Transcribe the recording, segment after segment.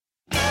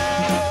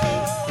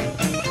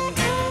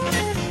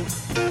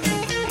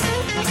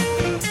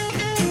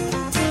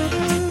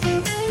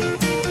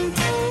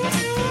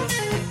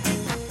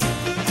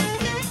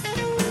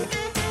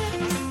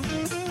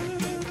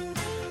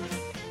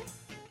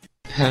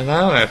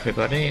Hello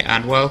everybody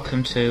and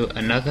welcome to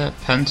another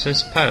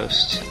Punter's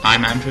Post.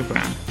 I'm Andrew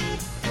Brown.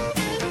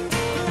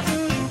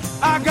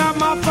 I got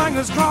my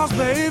fingers crossed,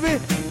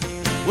 baby.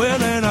 Well,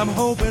 then I'm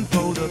hoping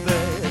for the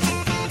best.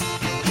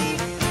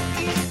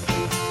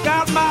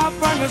 Got my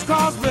fingers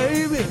crossed,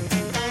 baby.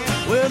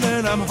 Well,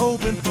 then I'm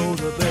hoping for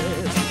the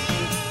best.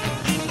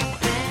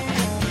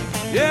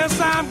 Yes,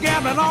 I'm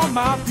gambling on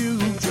my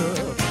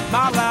future,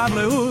 my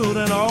livelihood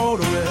and all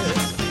the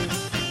rest.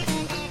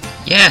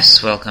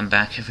 Yes, welcome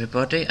back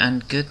everybody,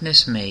 and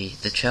goodness me,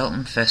 the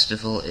Cheltenham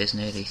Festival is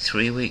nearly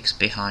 3 weeks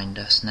behind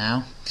us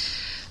now.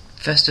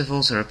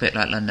 Festivals are a bit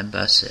like London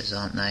buses,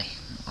 aren't they?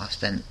 I've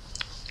spent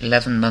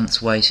 11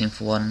 months waiting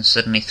for one, and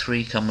suddenly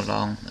 3 come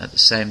along at the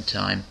same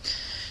time.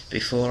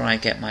 Before I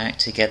get my act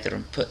together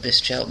and put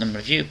this Cheltenham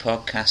Review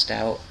podcast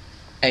out,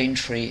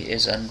 Aintree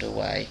is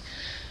underway.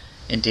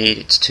 Indeed,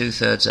 it's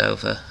 2/3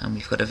 over, and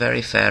we've got a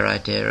very fair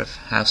idea of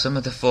how some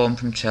of the form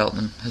from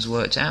Cheltenham has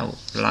worked out.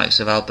 The likes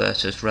of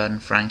Alberta's run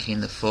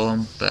franking the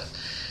form, but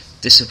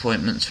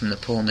disappointments from the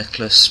Paul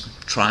Nicholas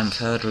Triumph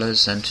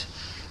hurdlers,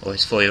 or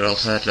his 4-year-old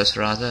hurdlers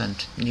rather,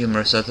 and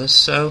numerous others.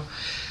 So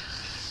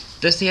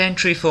there's the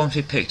Aintree form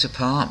to be picked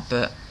apart,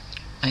 but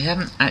I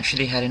haven't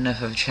actually had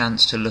enough of a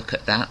chance to look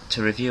at that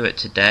to review it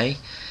today.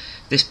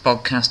 This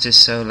podcast is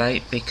so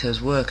late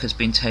because work has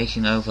been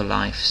taking over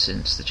life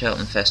since the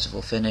Cheltenham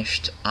Festival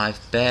finished.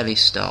 I've barely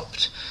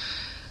stopped.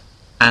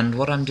 And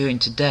what I'm doing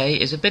today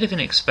is a bit of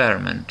an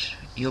experiment.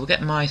 You'll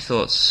get my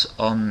thoughts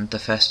on the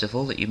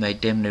festival that you may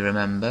dimly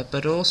remember,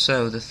 but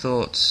also the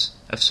thoughts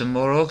of some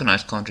more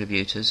organised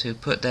contributors who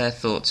put their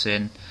thoughts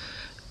in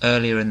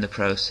earlier in the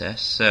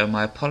process, so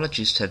my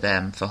apologies to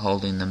them for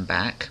holding them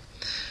back.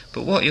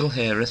 But what you'll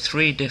hear are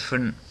 3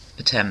 different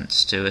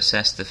attempts to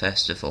assess the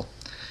festival.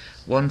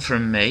 One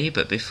from me,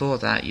 but before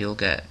that you'll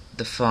get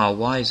the far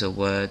wiser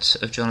words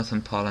of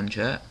Jonathan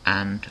Pollinger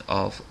and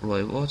of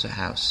Roy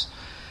Waterhouse.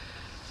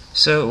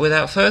 So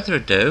without further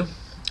ado,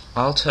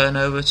 I'll turn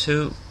over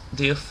to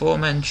the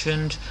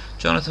aforementioned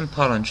Jonathan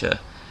Pollinger.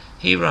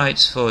 He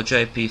writes for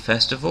JP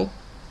Festival,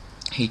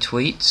 he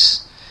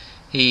tweets,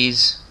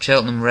 he's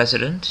Cheltenham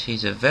resident,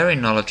 he's a very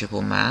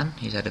knowledgeable man,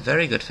 he's had a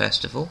very good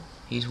festival,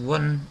 he's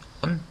one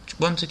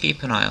to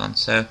keep an eye on,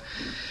 so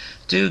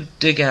do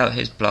dig out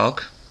his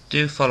blog.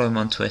 Do follow him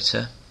on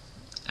Twitter,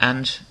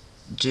 and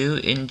do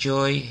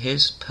enjoy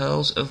his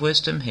pearls of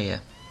wisdom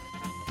here.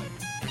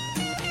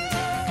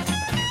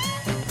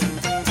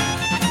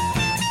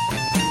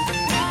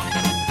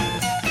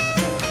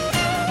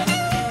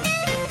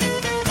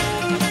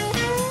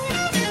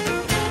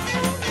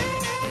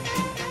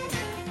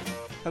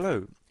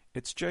 Hello,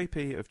 it's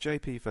JP of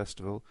JP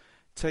Festival,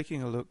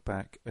 taking a look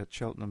back at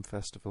Cheltenham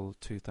Festival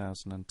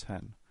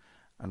 2010,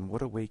 and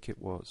what a week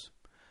it was.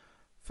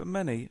 For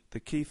many, the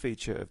key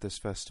feature of this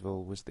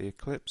festival was the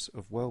eclipse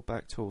of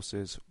well-backed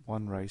horses,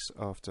 one race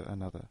after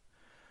another.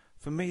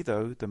 For me,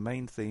 though, the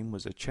main theme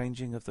was a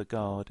changing of the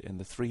guard in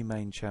the 3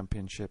 main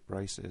championship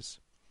races.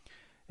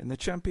 In the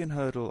Champion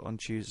Hurdle on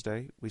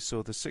Tuesday, we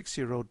saw the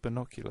 6-year-old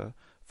Binocular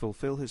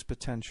fulfil his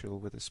potential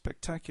with a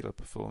spectacular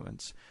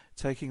performance,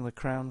 taking the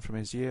crown from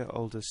his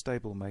year-older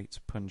stablemate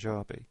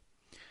Punjabi.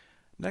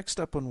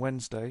 Next up on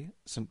Wednesday,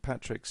 St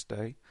Patrick's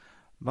Day,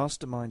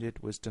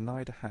 Masterminded was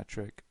denied a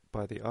hat-trick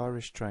by the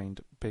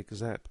Irish-trained Big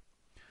Zeb.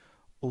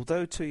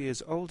 Although 2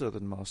 years older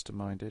than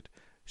Masterminded,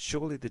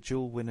 surely the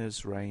dual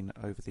winner's reign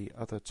over the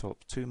other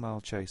top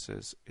 2-mile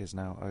chasers is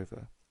now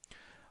over.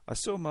 I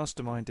saw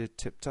Masterminded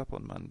tipped up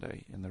on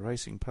Monday in the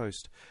Racing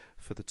Post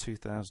for the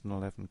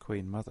 2011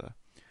 Queen Mother,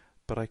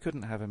 but I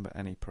couldn't have him at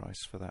any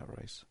price for that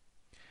race.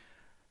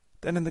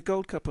 Then in the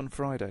Gold Cup on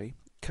Friday,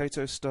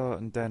 Cato Star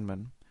and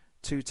Denman,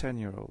 2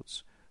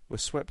 10-year-olds, were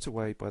swept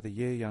away by the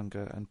year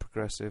younger and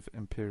progressive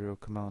Imperial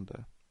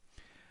Commander.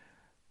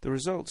 The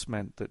results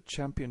meant that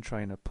champion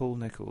trainer Paul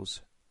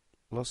Nichols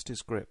lost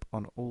his grip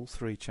on all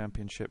 3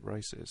 championship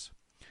races,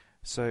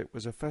 so it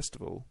was a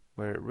festival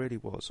where it really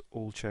was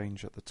all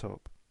change at the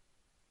top.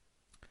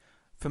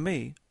 For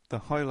me, the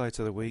highlight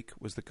of the week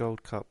was the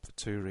Gold Cup for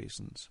 2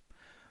 reasons.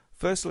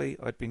 Firstly,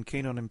 I'd been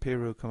keen on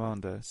Imperial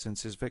Commander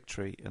since his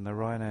victory in the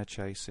Ryanair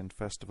chase in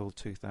Festival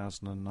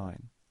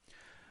 2009,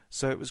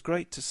 so it was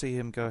great to see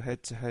him go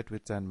head-to-head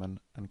with Denman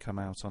and come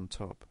out on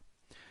top.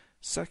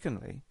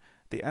 Secondly,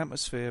 the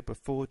atmosphere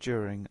before,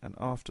 during and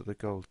after the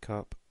Gold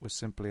Cup was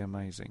simply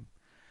amazing.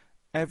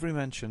 Every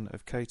mention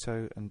of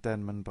Cato and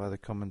Denman by the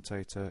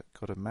commentator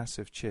got a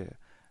massive cheer,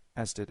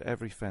 as did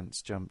every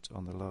fence jumped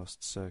on the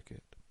last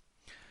circuit.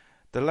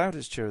 The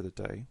loudest cheer of the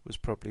day was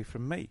probably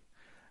from me,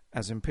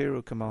 as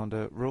Imperial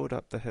Commander roared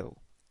up the hill,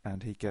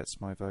 and he gets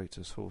my vote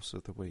as Horse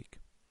of the Week.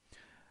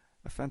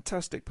 A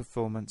fantastic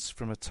performance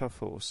from a tough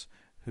horse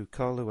who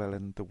Carl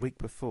Llewellyn the week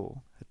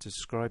before had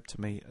described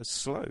to me as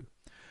slow.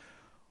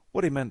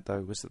 What he meant,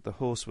 though, was that the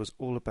horse was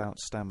all about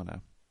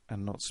stamina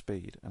and not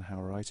speed, and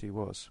how right he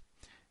was.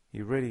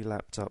 He really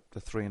lapped up the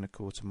 3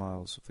 1/4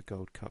 miles of the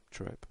Gold Cup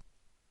trip.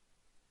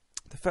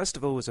 The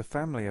festival was a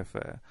family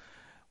affair,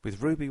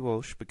 with Ruby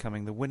Walsh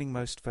becoming the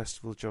winningmost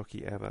festival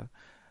jockey ever,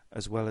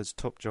 as well as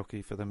top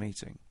jockey for the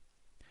meeting.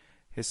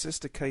 His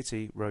sister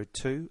Katie rode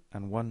 2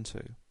 and won 2.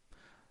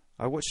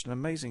 I watched an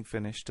amazing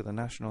finish to the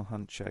National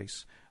Hunt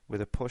Chase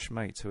with a posh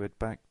mate who had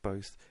backed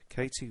both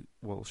Katie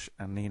Walsh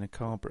and Nina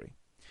Carberry.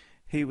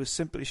 He was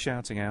simply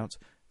shouting out,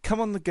 "Come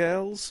on the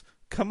girls!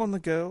 Come on the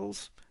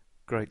girls!"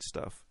 Great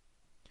stuff.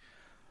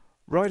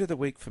 Ride of the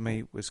week for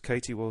me was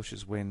Katie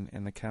Walsh's win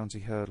in the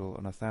county hurdle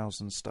on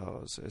 1,000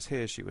 stars, as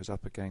here she was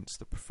up against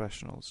the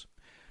professionals.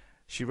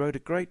 She rode a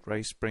great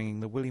race, bringing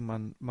the Willie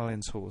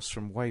Mullins horse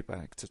from way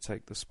back to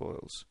take the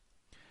spoils.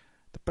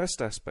 The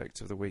best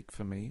aspect of the week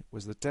for me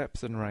was the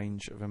depth and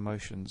range of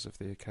emotions of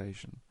the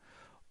occasion.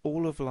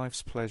 All of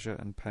life's pleasure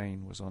and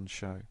pain was on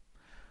show.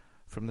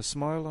 From the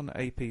smile on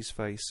AP's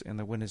face in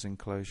the winner's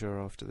enclosure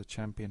after the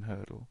champion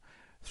hurdle,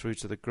 through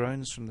to the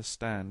groans from the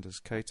stand as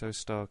Cato's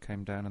star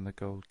came down in the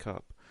Gold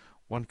Cup,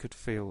 one could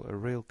feel a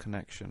real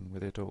connection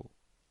with it all.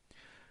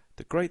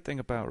 The great thing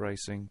about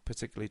racing,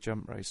 particularly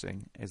jump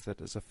racing, is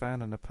that as a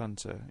fan and a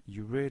punter,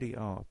 you really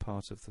are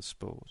part of the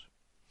sport.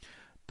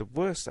 The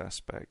worst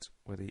aspect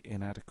were the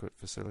inadequate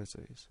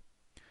facilities.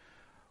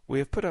 We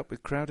have put up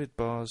with crowded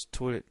bars,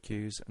 toilet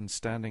queues, and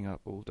standing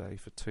up all day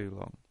for too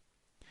long.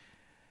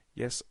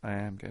 Yes, I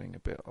am getting a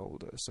bit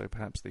older, so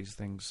perhaps these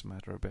things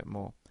matter a bit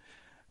more.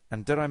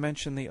 And did I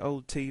mention the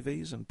old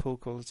TVs and poor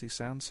quality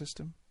sound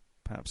system?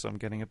 Perhaps I'm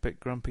getting a bit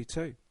grumpy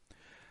too.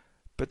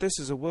 But this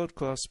is a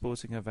world-class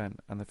sporting event,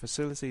 and the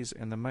facilities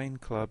in the main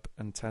club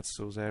and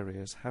Tadstall's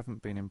areas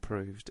haven't been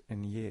improved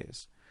in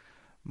years.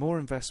 More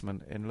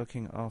investment in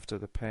looking after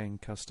the paying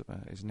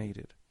customer is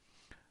needed.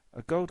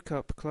 A Gold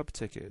Cup club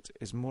ticket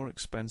is more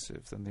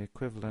expensive than the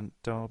equivalent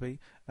Derby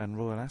and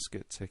Royal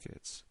Ascot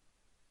tickets.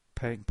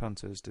 Paying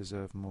punters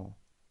deserve more.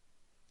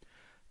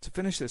 To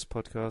finish this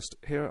podcast,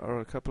 here are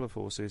a couple of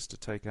horses to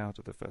take out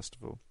of the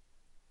festival.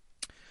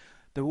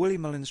 The Willie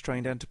Mullins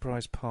trained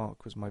Enterprise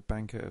Park was my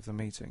banker of the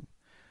meeting,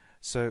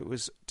 so it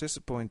was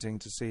disappointing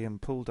to see him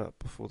pulled up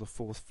before the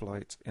 4th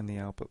flight in the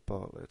Albert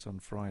Bartlett on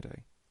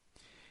Friday.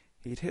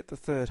 He'd hit the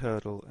 3rd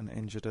hurdle and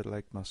injured a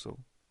leg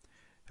muscle.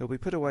 He'll be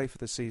put away for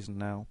the season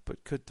now,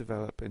 but could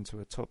develop into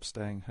a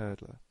top-staying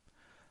hurdler.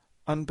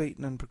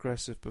 Unbeaten and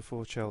progressive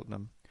before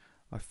Cheltenham,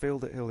 I feel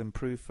that he'll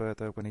improve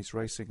further when he's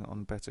racing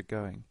on better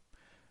going.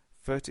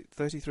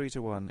 33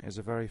 to 1 is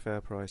a very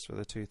fair price for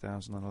the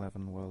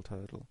 2011 World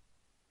Hurdle.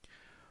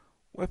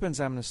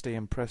 Weapons Amnesty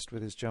impressed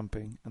with his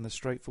jumping and the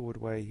straightforward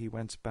way he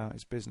went about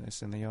his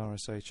business in the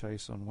RSA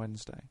Chase on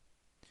Wednesday.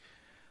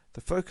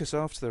 The focus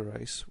after the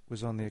race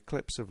was on the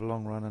eclipse of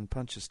Long Run and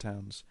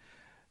Punchestowns,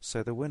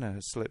 so the winner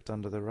has slipped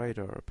under the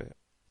radar a bit.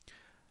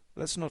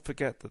 Let's not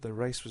forget that the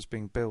race was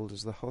being billed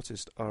as the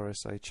hottest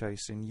RSA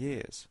Chase in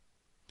years.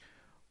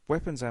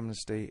 Weapons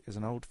Amnesty is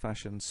an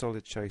old-fashioned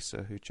solid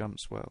chaser who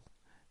jumps well.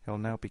 He'll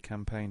now be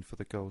campaigned for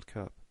the Gold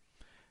Cup.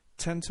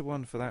 10 to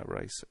 1 for that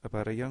race,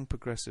 about a young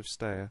progressive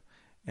stayer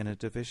in a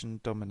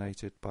division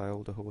dominated by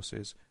older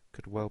horses,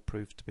 could well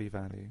prove to be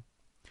value.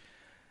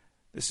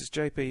 This is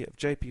JP of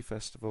JP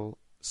Festival,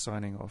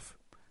 signing off.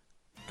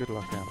 Good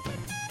luck out there.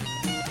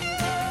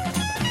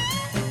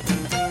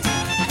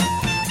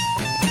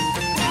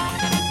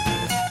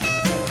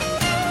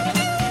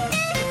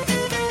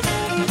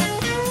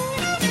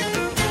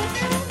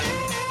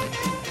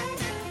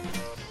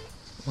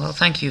 Well,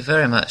 thank you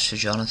very much to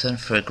Jonathan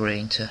for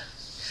agreeing to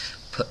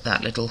put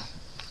that little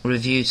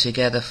review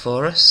together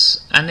for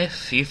us, and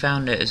if you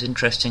found it as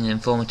interesting and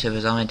informative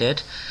as I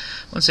did,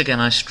 once again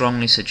I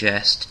strongly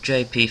suggest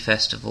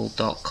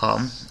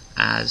jpfestival.com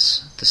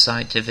as the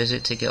site to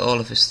visit to get all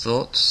of his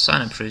thoughts,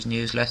 sign up for his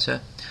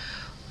newsletter,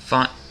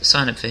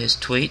 sign up for his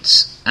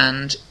tweets,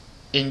 and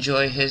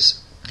enjoy his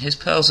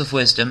pearls of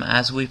wisdom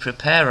as we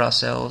prepare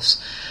ourselves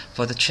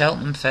for the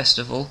Cheltenham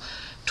Festival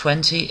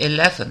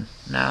 2011,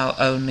 now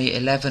only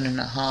 11 and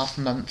a half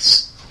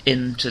months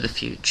into the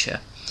future.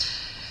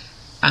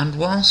 And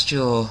whilst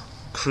you're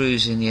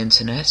cruising the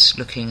internet,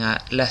 looking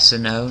at lesser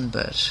known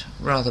but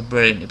rather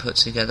brilliantly put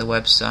together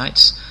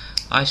websites,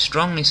 I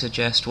strongly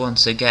suggest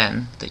once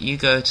again that you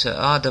go to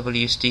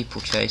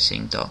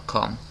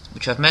rwsteeplechasing.com,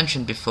 which I've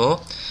mentioned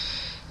before.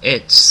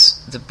 It's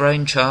the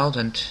brainchild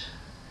and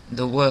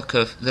the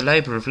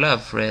labour of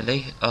love,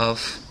 really,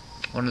 of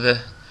one of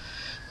the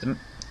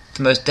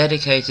most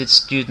dedicated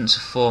students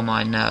of form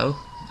I know,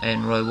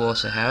 in Roy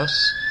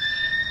Waterhouse,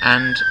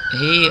 and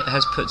he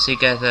has put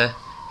together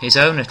his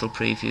own little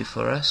preview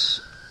for us,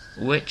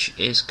 which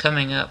is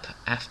coming up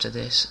after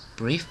this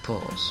brief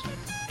pause.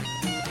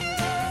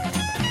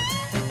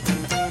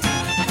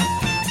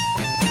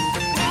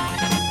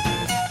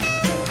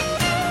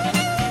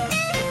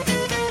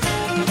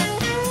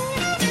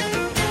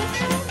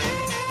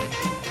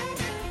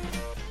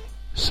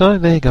 So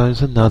there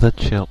goes another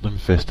Cheltenham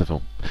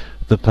Festival.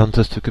 The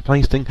punters took a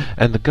pasting,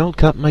 and the Gold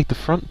Cup made the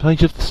front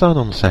page of the Sun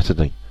on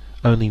Saturday.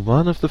 Only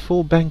one of the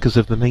 4 bankers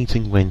of the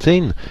meeting went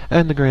in,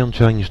 and the ground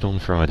changed on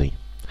Friday.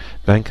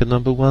 Banker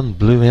number 1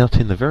 blew out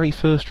in the very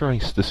first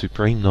race, the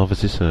Supreme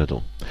Novices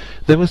Hurdle.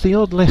 There was the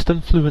odd less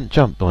than fluent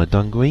jump by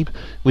Dungweeb,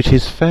 which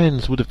his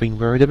fans would have been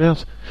worried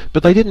about,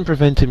 but they didn't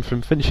prevent him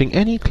from finishing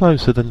any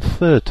closer than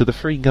third to the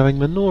free-going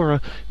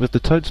Menora, with the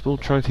Toadstool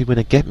Trophy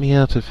winner Get Me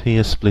Out of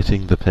Here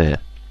splitting the pair.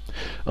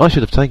 I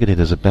should have taken it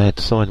as a bad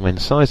sign when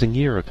Sizing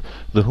Europe,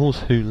 the horse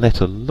who let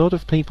a lot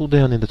of people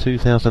down in the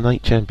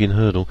 2008 champion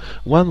hurdle,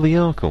 won the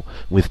Arkle,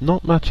 with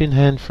not much in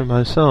hand from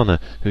Osana,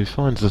 who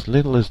finds as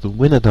little as the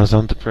winner does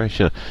under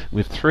pressure,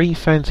 with 3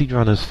 fancied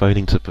runners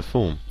failing to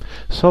perform.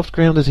 Soft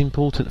ground is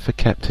important for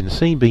Captain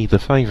CB, the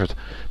favourite,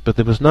 but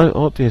there was no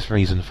obvious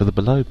reason for the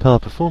below-par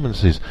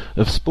performances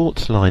of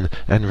Sportsline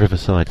and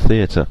Riverside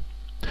Theatre.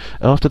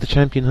 After the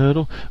champion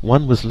hurdle,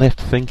 one was left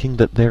thinking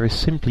that there is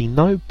simply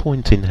no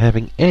point in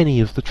having any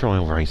of the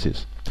trial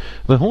races.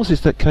 The horses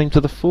that came to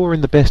the fore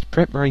in the best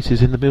prep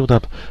races in the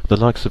build-up, the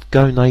likes of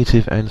Go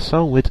Native and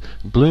Solwit,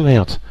 blew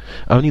out.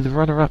 Only the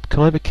runner-up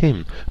Khyber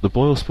Kim, the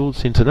Boyle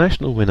Sports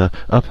International winner,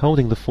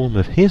 upholding the form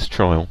of his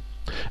trial,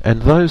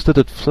 and those that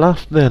had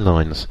fluffed their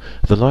lines,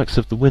 the likes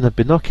of the winner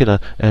Binocular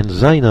and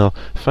Zainal,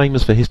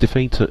 famous for his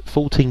defeat at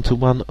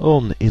 14-1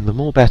 on in the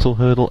Moor Battle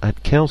hurdle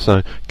at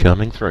Kelso,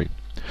 coming through.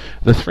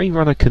 The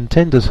 3-runner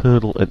contenders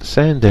hurdle at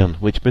Sandown,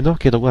 which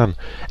Binocular won,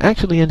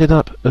 actually ended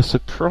up a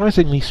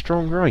surprisingly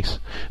strong race,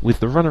 with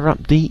the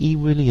runner-up D.E.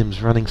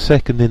 Williams running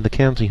second in the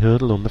county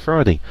hurdle on the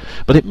Friday,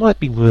 but it might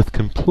be worth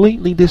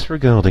completely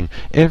disregarding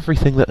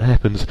everything that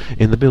happens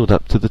in the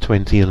build-up to the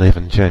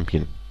 2011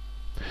 champion.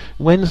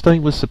 Wednesday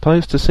was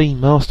supposed to see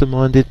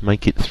Masterminded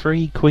make it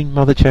 3 Queen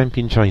Mother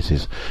champion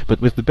chases, but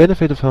with the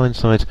benefit of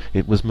hindsight,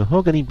 it was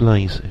Mahogany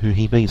Blaze who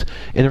he beat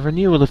in a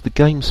renewal of the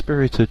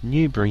game-spirited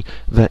Newbury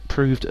that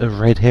proved a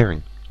red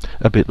herring,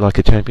 a bit like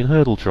a champion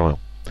hurdle trial.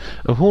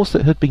 A horse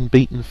that had been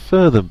beaten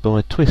further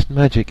by Twist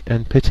Magic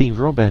and Petit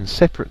Robin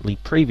separately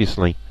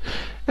previously,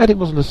 and it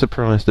wasn't a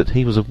surprise that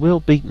he was a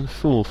well-beaten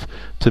 4th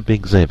to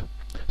Big Zeb.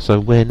 So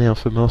where now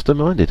for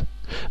Masterminded?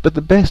 But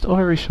the best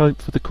Irish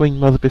hope for the Queen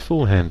Mother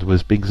beforehand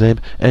was Big Zeb,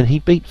 and he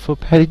beat for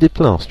Paddy de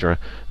Plaster,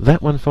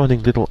 that one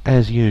finding little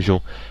as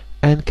usual,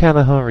 and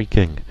Kalahari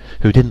King,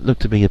 who didn't look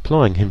to be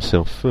applying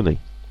himself fully.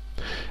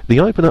 The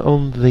opener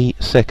on the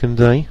second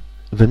day,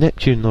 the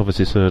Neptune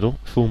Novices Hurdle,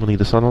 formerly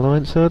the Sun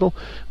Alliance Hurdle,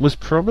 was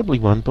probably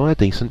won by a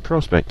decent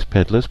prospect,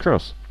 Pedlar's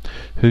Cross,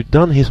 who'd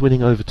done his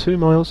winning over 2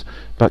 miles,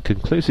 but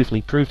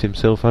conclusively proved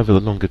himself over the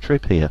longer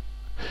trip here.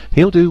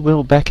 He'll do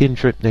well back in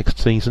trip next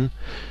season.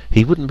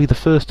 He wouldn't be the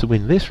first to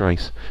win this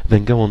race,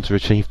 then go on to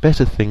achieve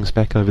better things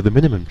back over the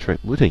minimum trip,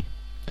 would he?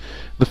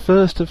 The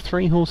first of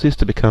 3 horses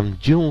to become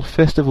dual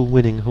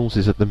festival-winning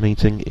horses at the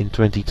meeting in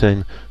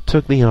 2010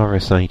 took the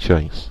RSA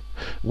chase.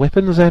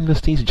 Weapons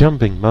Amnesty's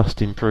jumping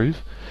must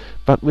improve,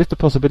 but with the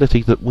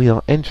possibility that we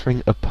are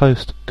entering a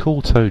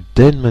post-Courtauld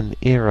Denman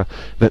era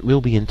that will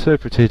be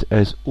interpreted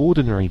as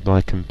ordinary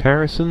by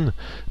comparison,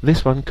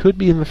 this one could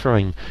be in the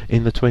frame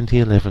in the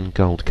 2011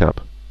 Gold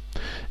Cup.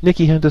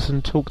 Nicky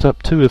Henderson talked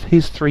up 2 of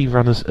his 3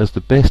 runners as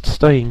the best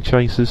staying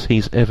chasers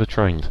he's ever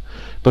trained,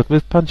 but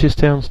with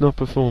Punchestown's not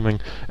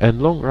performing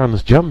and Long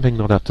Run's jumping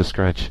not up to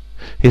scratch,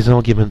 his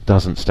argument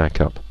doesn't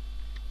stack up.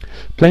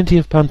 Plenty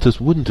of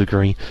punters wouldn't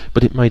agree,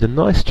 but it made a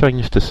nice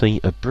change to see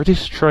a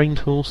British-trained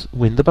horse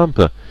win the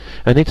bumper,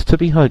 and it's to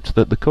be hoped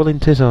that the Colin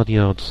Tizard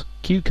Yard's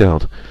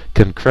Q-Card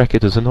can crack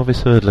it as a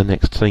novice hurdler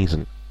next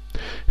season.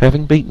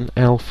 Having beaten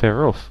Al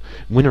Feroff,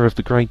 winner of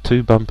the Grade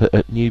 2 bumper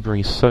at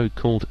Newbury's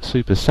so-called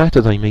Super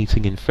Saturday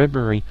meeting in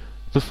February,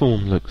 the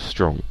form looks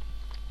strong.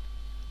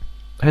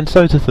 And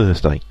so to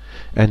Thursday,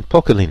 and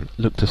Pocolin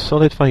looked a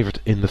solid favourite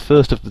in the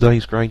first of the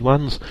day's Grade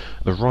 1s,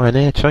 the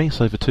Ryanair chase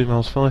over 2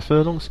 miles 5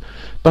 furlongs,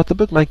 but the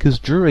bookmakers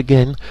drew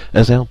again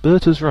as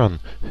Alberta's Run,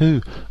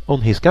 who,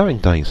 on his going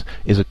days,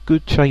 is a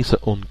good chaser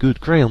on good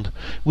ground,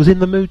 was in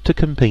the mood to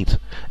compete,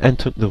 and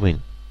took the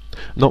win.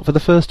 Not for the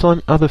first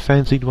time other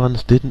fancied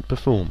ones didn't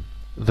perform.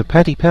 The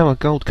Paddy Power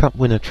Gold Cup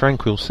winner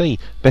Tranquil Sea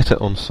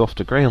better on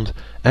softer ground,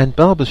 and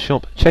Barber's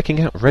Shop checking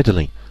out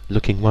readily,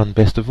 looking one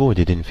best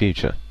avoided in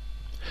future.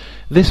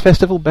 This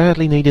festival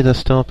badly needed a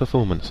star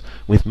performance,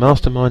 with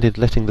Masterminded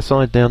letting the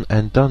side down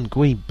and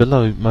Dungweeb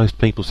below most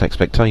people's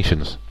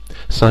expectations.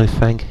 So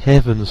thank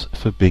heavens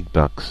for big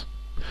bucks.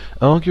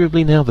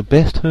 Arguably now the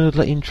best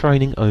hurdler in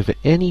training over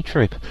any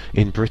trip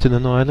in Britain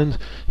and Ireland,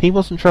 he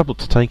wasn't troubled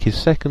to take his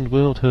second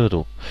world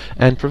hurdle,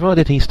 and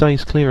provided he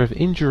stays clear of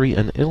injury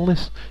and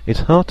illness,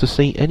 it's hard to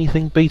see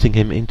anything beating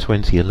him in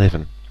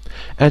 2011.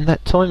 And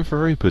that Time for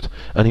Rupert,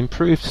 an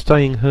improved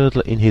staying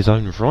hurdler in his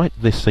own right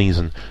this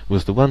season,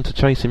 was the one to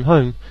chase him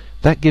home.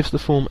 That gives the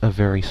form a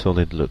very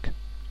solid look.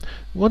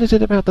 What is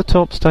it about the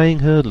top staying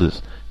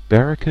hurdlers?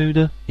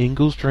 Barracuda,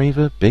 Ingalls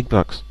Dreamer, Big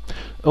Bucks,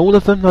 all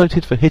of them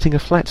noted for hitting a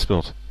flat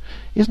spot.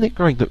 Isn't it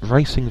great that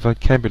racing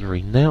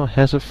vocabulary now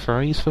has a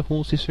phrase for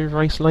horses who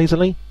race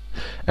lazily?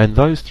 And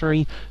those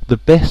 3, the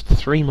best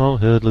 3-mile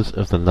hurdlers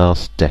of the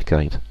last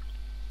decade.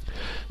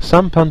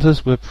 Some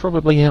punters were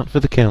probably out for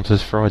the count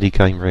as Friday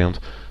came round,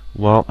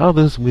 while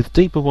others with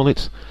deeper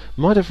wallets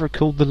might have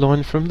recalled the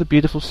line from the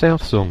beautiful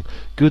South song,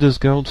 good as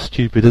gold,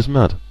 stupid as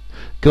mud.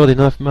 got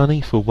enough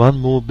money for one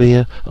more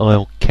beer,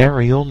 I'll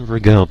carry on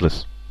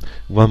regardless.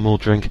 One more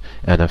drink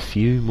and a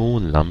few more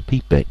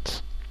lumpy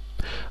bets.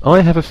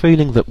 I have a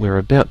feeling that we're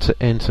about to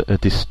enter a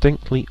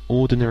distinctly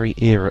ordinary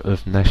era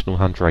of national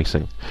hunt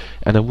racing,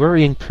 and a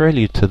worrying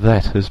prelude to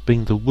that has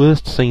been the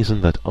worst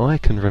season that I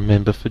can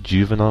remember for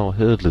juvenile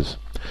hurdlers.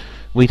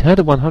 We'd had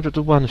a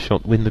 100-to-1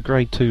 shot win the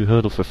Grade 2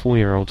 hurdle for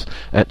 4-year-olds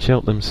at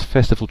Cheltenham's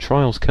Festival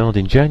Trials card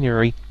in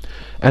January,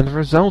 and the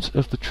result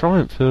of the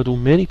Triumph hurdle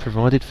merely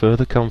provided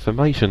further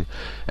confirmation,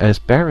 as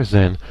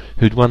Barazan,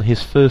 who'd won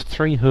his first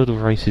 3 hurdle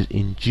races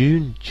in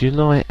June,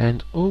 July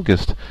and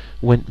August,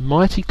 went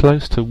mighty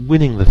close to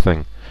winning the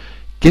thing,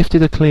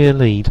 gifted a clear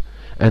lead,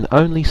 and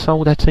only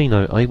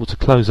Soldatino able to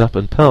close up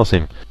and pass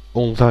him,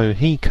 although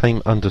he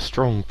came under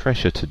strong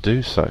pressure to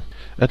do so.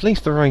 At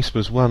least the race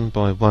was won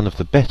by one of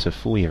the better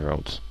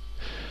 4-year-olds.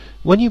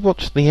 When you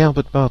watched the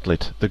Albert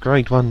Bartlett, the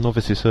Grade 1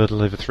 novices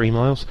hurdle over 3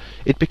 miles,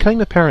 it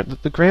became apparent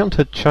that the ground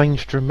had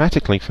changed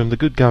dramatically from the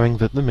good going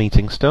that the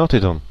meeting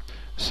started on.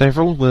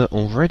 Several were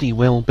already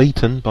well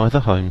beaten by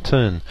the home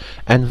turn,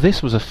 and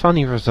this was a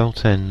funny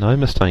result and no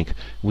mistake,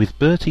 with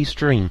Bertie's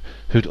Dream,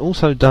 who'd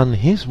also done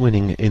his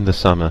winning in the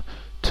summer,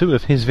 2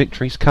 of his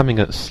victories coming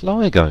at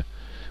Sligo,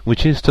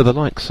 which is to the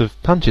likes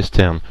of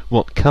Punchestown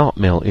what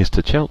Cartmel is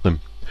to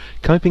Cheltenham,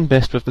 coping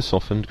best with the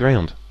softened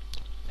ground.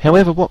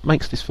 However, what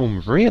makes this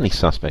form really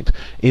suspect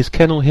is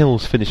Kennel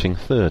Hill's finishing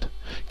 3rd.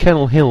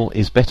 Kennel Hill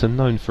is better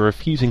known for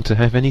refusing to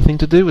have anything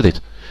to do with it,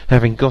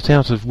 having got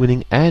out of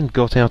winning and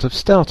got out of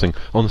starting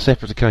on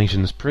separate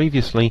occasions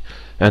previously,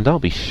 and I'll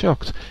be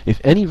shocked if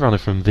any runner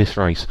from this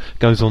race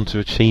goes on to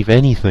achieve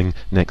anything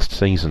next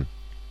season.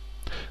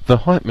 The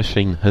hype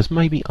machine has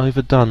maybe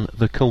overdone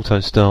the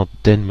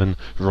Coulter-Star-Denman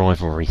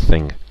rivalry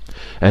thing,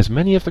 as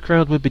many of the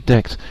crowd were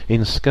bedecked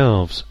in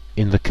scarves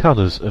in the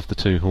colours of the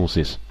 2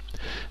 horses.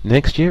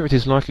 Next year it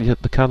is likely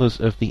that the colours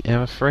of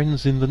Our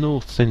Friends in the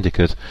North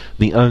Syndicate,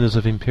 the owners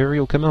of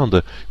Imperial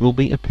Commander, will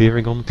be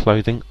appearing on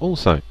clothing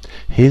also.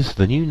 Here's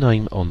the new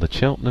name on the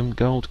Cheltenham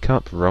Gold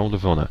Cup Roll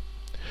of Honour.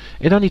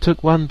 It only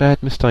took one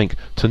bad mistake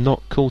to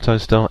knock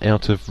Coulter-Star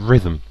out of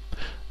rhythm,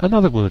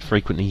 another word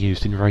frequently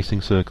used in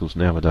racing circles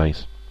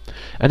nowadays.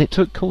 And it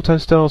took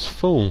Coulter-Star's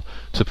fall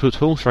to put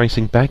horse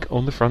racing back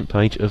on the front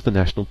page of the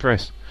national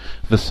press.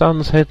 The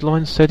Sun's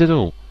headline said it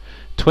all.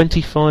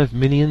 £25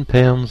 million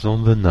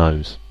on the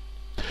nose.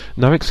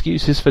 No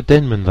excuses for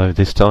Denman though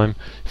this time,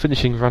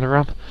 finishing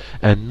runner-up,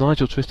 and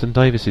Nigel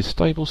Twiston-Davis's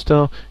stable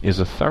star is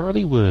a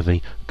thoroughly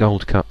worthy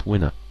Gold Cup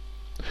winner.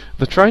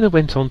 The trainer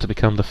went on to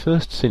become the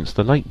first since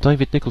the late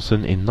David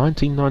Nicholson in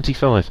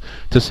 1995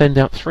 to send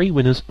out 3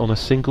 winners on a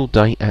single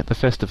day at the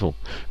festival,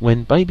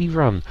 when Baby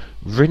Run,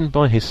 ridden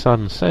by his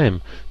son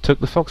Sam, took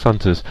the Fox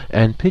Hunters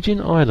and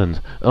Pigeon Island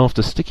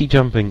after sticky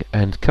jumping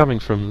and coming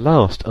from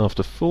last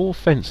after 4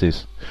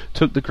 fences,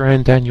 took the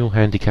Grand Annual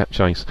Handicap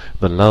Chase,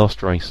 the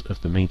last race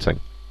of the meeting.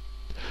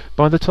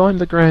 By the time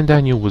the Grand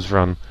Annual was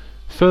run,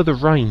 further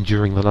rain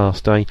during the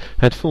last day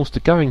had forced a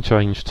going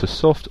change to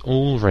soft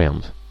all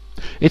round.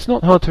 It's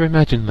not hard to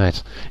imagine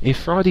that, if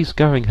Friday's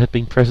going had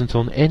been present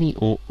on any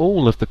or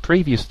all of the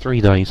previous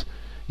 3 days,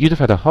 you'd have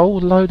had a whole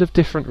load of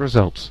different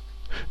results.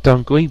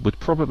 Dunguy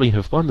would probably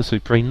have won the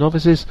Supreme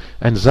Novices,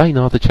 and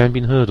Zanar the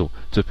Champion Hurdle,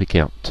 to pick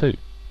out 2.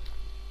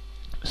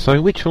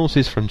 So which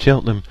horses from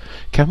Cheltenham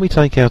can we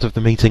take out of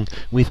the meeting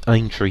with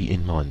Aintree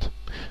in mind?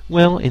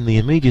 Well, in the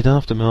immediate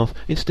aftermath,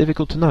 it's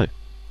difficult to know.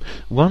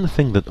 One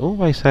thing that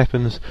always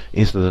happens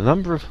is that a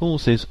number of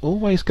horses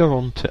always go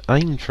on to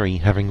Aintree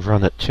having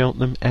run at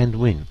Cheltenham and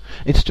win.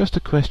 It's just a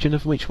question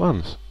of which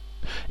ones.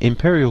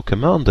 Imperial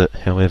Commander,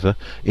 however,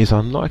 is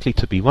unlikely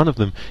to be one of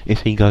them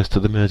if he goes to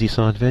the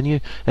Merseyside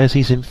venue, as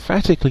he's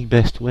emphatically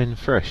best when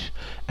fresh,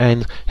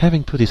 and,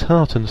 having put his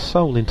heart and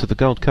soul into the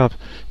Gold Cup,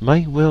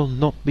 may well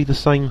not be the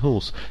same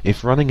horse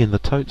if running in the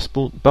Tote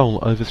Sport Bowl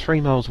over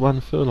 3 miles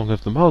 1 furlong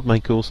of the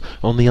Mildmay course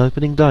on the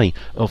opening day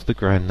of the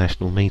Grand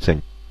National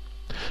Meeting.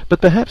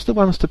 But perhaps the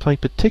ones to pay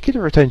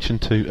particular attention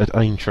to at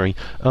Aintree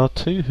are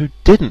 2 who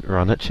didn't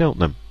run at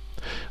Cheltenham.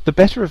 The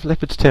better of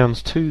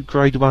Leopardstown's 2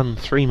 Grade 1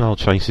 3-mile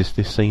chases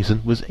this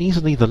season was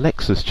easily the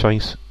Lexus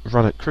Chase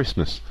run at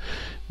Christmas,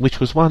 which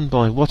was won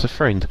by What a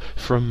Friend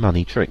from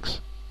Money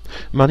Tricks.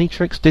 Money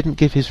Tricks didn't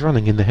give his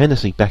running in the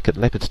Hennessy back at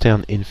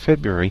Leopardstown in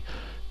February,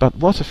 but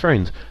What a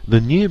Friend,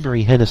 the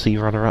Newbury Hennessy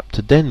runner-up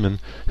to Denman,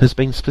 has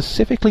been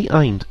specifically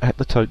aimed at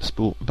the Tote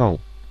Sport Bowl.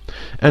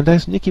 And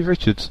as Nicky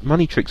Richards,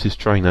 Money Tricks'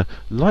 trainer,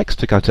 likes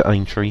to go to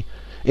Aintree,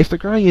 if the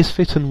grey is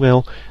fit and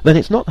well, then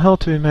it's not hard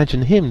to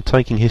imagine him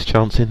taking his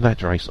chance in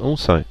that race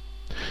also.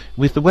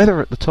 With the weather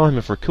at the time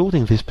of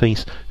recording this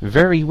piece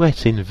very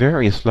wet in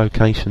various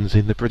locations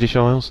in the British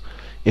Isles,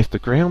 if the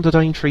ground at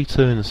Aintree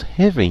turns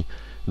heavy,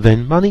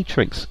 then Money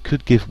Tricks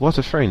could give What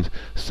a Friend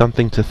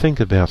something to think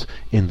about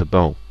in the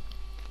bowl.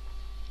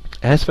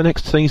 As for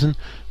next season,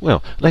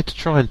 well, let's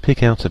try and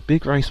pick out a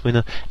big race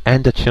winner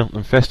and a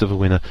Cheltenham Festival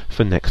winner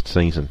for next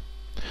season.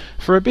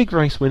 For a big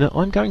race winner,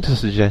 I'm going to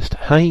suggest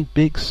Hey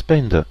Big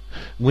Spender,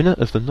 winner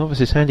of the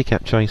Novices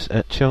Handicap Chase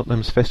at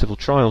Cheltenham's Festival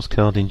Trials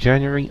card in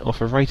January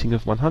off a rating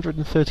of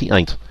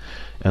 138,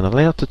 and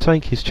allowed to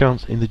take his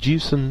chance in the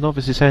Dewson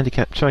Novices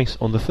Handicap Chase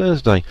on the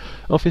Thursday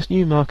off his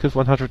new mark of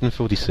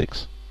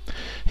 146.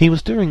 He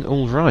was doing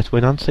all right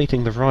when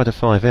unseating the rider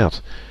 5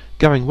 out,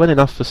 going well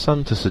enough for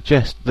some to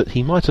suggest that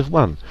he might have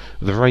won,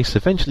 the race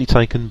eventually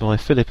taken by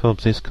Philip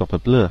Hobbs's Copper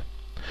Bleu.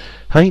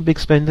 Hey Big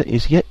Spender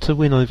is yet to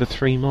win over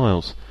 3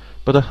 miles,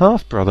 but a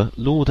half-brother,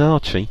 Lord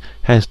Archie,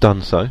 has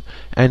done so,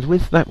 and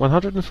with that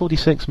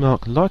 146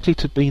 mark likely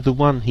to be the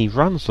one he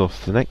runs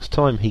off the next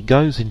time he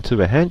goes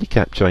into a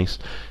handicap chase,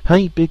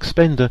 Hey Big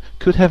Spender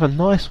could have a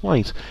nice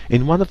weight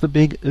in one of the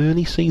big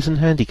early-season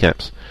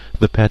handicaps,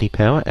 the Paddy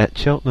Power at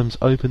Cheltenham's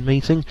Open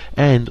Meeting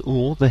and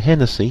or the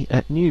Hennessy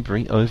at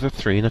Newbury over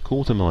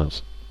 3¼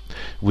 miles.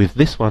 With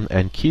this one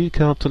and Q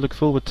card to look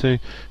forward to,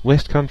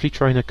 West Country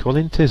trainer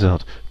Colin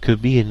Tizard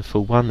could be in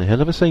for one hell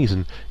of a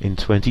season in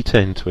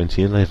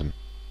 2010-2011.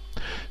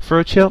 For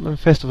a Cheltenham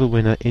Festival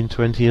winner in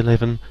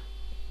 2011,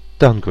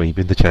 Dungrebe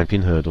in the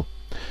Champion Hurdle.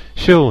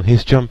 Sure,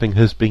 his jumping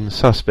has been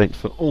suspect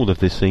for all of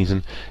this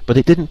season, but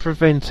it didn't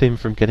prevent him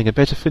from getting a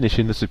better finish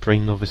in the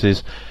Supreme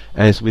Novices,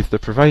 as with the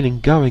prevailing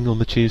going on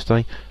the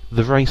Tuesday,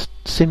 the race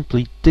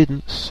simply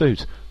didn't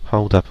suit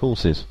hold-up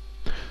horses.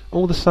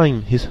 All the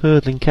same, his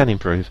hurdling can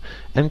improve,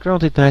 and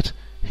granted that,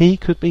 he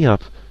could be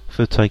up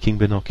for taking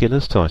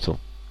Binocular's title.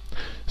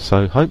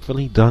 So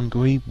hopefully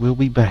Dungrebe will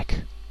be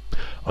back,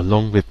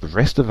 along with the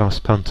rest of us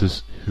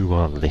punters who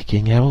are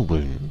licking our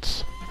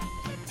wounds.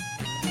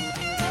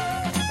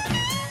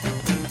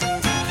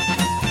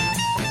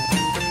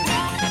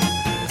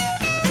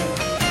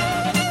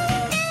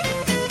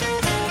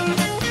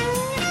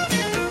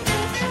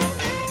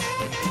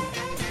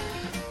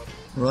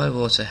 Roy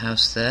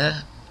Waterhouse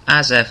there.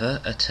 As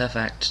ever, a tough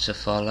act to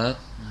follow.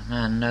 The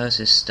man knows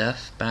his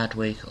stuff, bad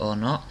week or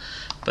not,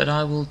 but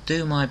I will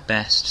do my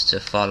best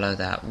to follow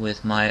that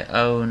with my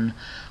own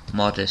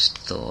modest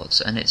thoughts,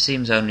 and it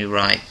seems only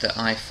right that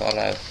I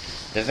follow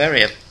the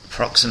very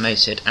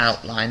approximated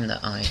outline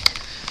that I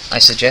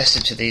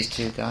suggested to these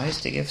two guys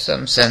to give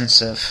some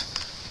sense of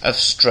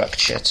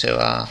structure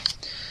to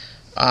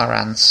our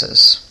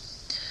answers.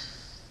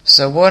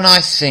 So when I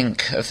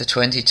think of the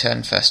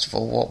 2010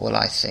 festival, what will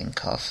I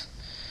think of?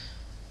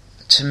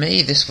 To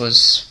me, this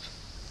was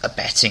a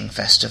betting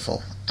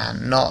festival,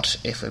 and not,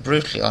 if we're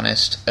brutally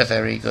honest, a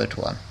very good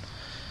one.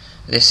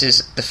 This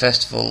is the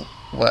festival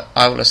what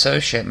I will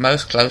associate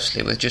most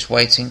closely with just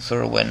waiting for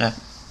a winner.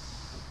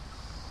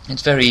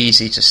 It's very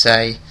easy to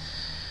say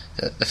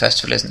that the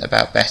festival isn't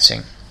about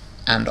betting,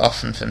 and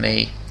often for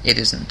me it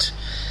isn't.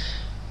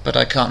 But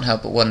I can't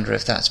help but wonder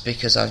if that's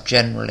because I've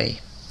generally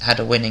had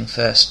a winning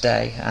first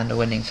day and a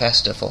winning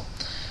festival,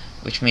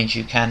 which means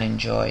you can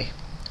enjoy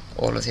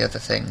all of the other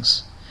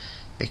things,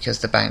 because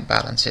the bank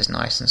balance is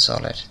nice and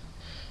solid.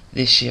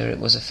 This year it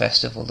was a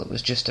festival that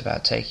was just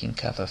about taking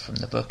cover from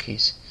the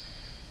bookies,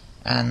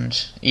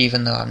 and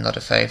even though I'm not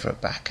a favourite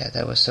backer,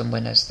 there were some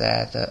winners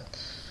there that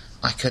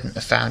I couldn't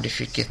have found if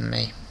you'd given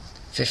me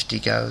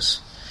 50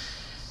 goes.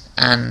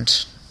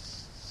 And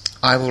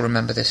I will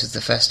remember this as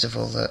the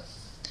festival that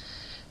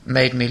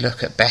made me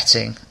look at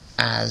betting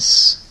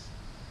as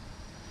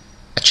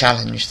a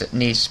challenge that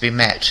needs to be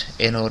met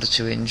in order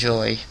to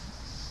enjoy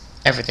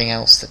everything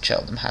else that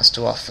Cheltenham has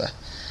to offer.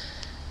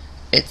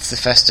 It's the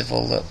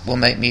festival that will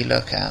make me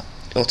look at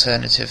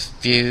alternative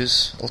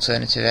views,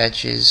 alternative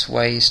edges,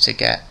 ways to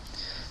get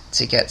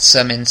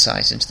some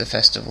insight into the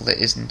festival that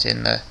isn't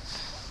in the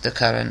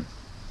current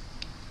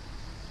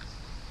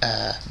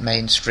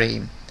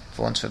mainstream,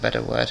 for want of a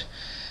better word.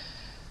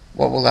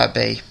 What will that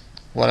be?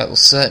 Well, it will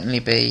certainly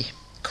be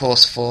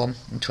course form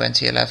in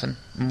 2011.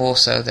 More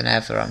so than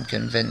ever, I'm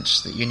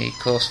convinced that you need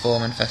course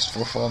form and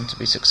festival form to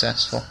be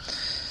successful.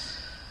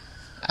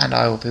 And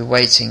I will be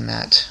weighting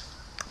that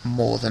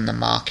more than the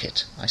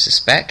market, I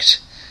suspect.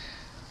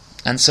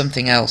 And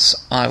something else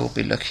I will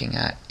be looking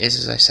at is,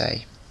 as I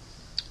say,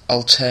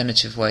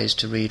 alternative ways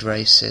to read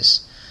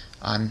races.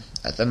 I'm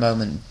at the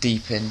moment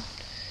deep in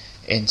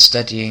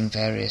studying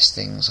various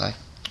things.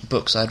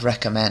 Books I'd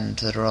recommend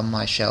that are on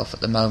my shelf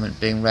at the moment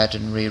being read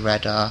and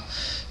reread are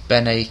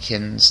Ben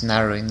Aiken's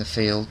Narrowing the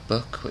Field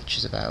book, which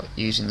is about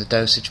using the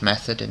dosage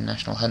method in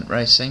national hunt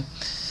racing.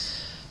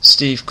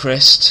 Steve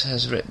Christ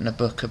has written a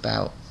book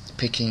about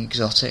picking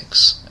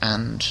exotics,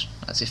 and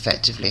that's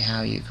effectively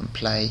how you can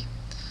play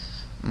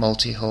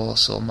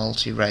multi-horse or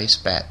multi-race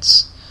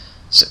bets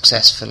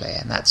successfully,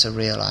 and that's a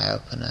real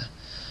eye-opener.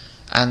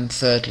 And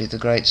thirdly, the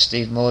great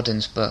Steve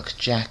Mordin's book,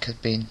 Nick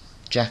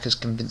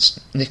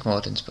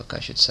Mordin's book, I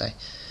should say.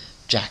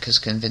 Jack has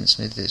convinced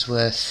me that it's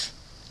worth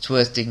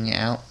digging it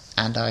out,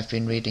 and I've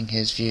been reading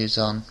his views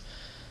on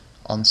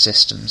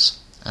systems,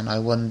 and I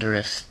wonder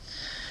if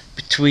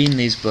between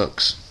these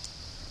books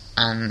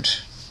and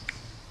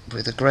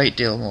with a great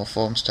deal more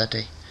form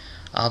study,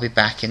 I'll be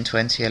back in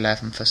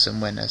 2011 for some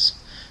winners.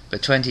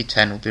 But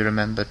 2010 will be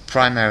remembered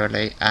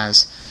primarily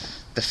as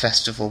the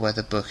festival where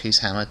the bookies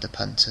hammered the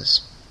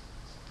punters.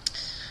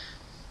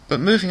 But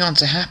moving on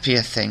to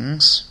happier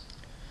things,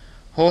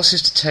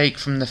 horses to take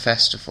from the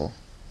festival.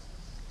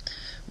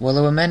 Well,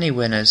 there were many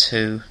winners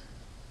who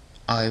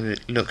I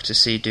would look to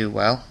see do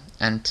well,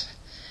 and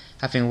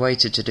having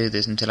waited to do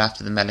this until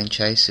after the Melling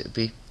Chase, it would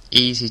be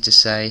easy to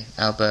say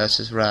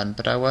Alberta's Run,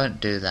 but I won't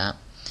do that.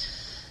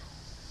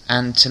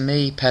 And to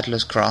me,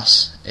 Pedlar's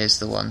Cross is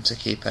the one to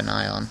keep an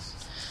eye on.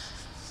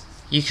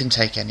 You can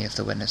take any of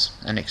the winners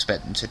and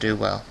expect them to do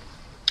well.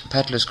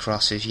 Pedlar's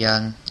Cross is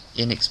young,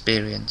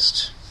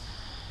 inexperienced,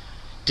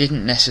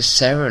 didn't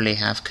necessarily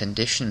have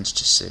conditions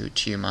to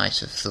suit, you might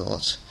have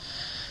thought,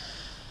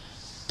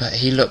 but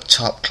he looked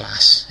top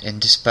class in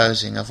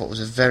disposing of what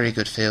was a very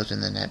good field in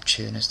the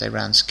Neptune as they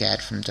ran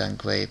scared from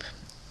Dunguib.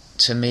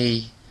 To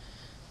me,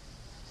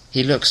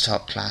 he looks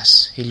top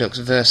class, he looks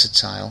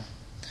versatile.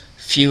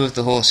 Few of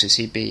the horses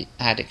he beat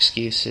had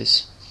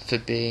excuses for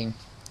being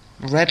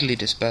readily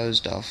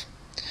disposed of.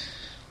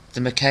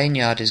 The McCain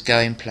yard is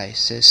going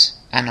places,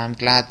 and I'm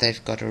glad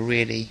they've got a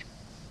really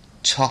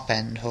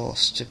top-end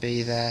horse to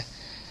be their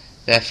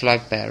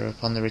flag bearer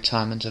upon the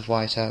retirement of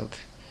White Oak.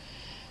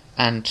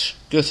 And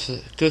good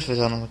for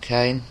Donald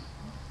McCain,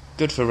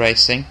 good for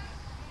racing,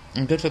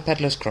 and good for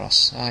Pedlar's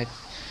Cross.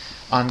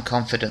 I'm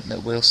confident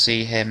that we'll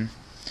see him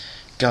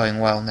going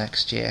well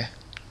next year,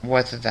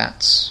 whether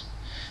that's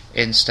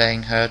in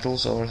staying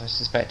hurdles or, as I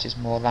suspect is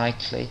more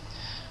likely,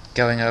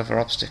 going over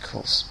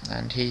obstacles.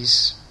 And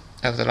he's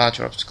over the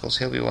larger obstacles,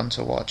 he'll be one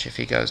to watch if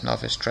he goes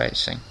novice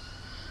racing.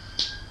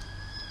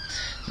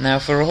 Now,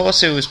 for a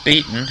horse who was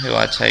beaten, who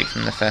I'd take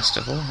from the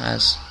festival,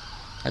 as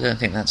I don't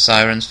think that's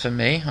Sirens for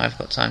me, I've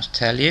got time to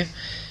tell you.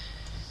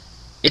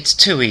 It's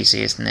too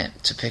easy, isn't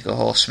it, to pick a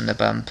horse from the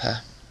bumper?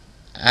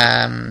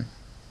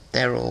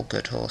 They're all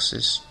good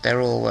horses.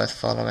 They're all worth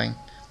following.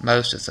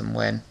 Most of them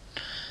win.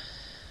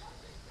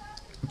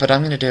 But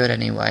I'm going to do it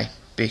anyway,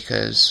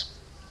 because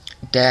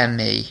Dare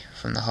Me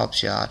from the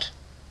Hobbs Yard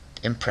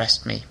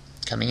impressed me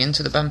coming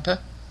into the bumper,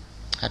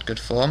 had good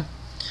form,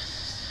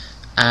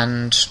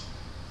 and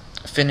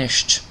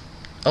finished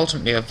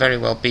ultimately a very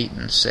well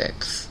beaten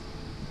 6th,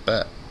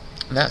 but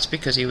that's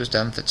because he was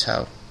done for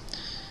toe.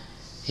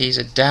 He's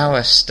a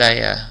dour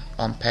stayer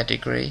on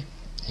pedigree.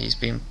 He's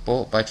been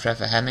bought by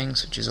Trevor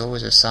Hemmings, which is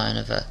always a sign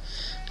of a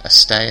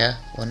stayer,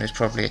 one who's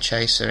probably a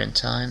chaser in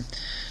time,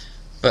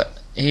 but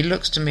he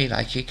looks to me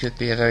like he could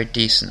be a very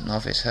decent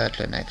novice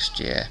hurdler next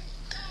year.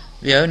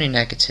 The only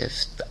negative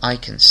that I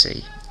can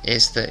see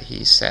is that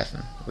he's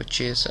 7,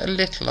 which is a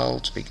little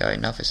old to be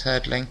going novice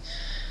hurdling.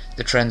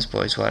 The Trends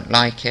boys won't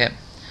like it,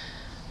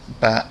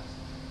 but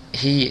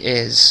he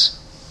is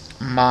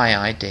my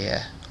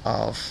idea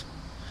of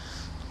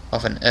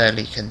an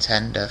early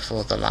contender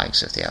for the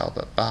likes of the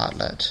Albert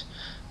Bartlett,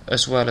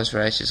 as well as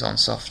races on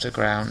softer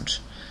ground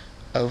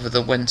over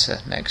the winter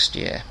next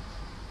year.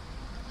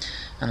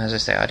 And as I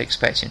say, I'd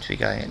expect him to be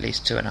going at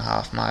least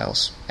 2.5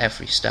 miles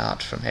every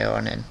start from here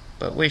on in,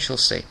 but we shall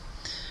see.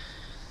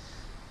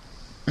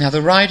 Now,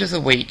 the ride of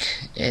the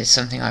week is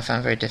something I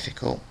found very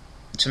difficult.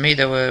 To me,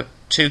 there were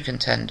 2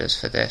 contenders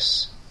for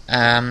this.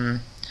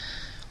 One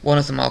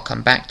of them I'll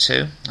come back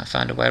to. I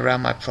found a way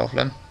around my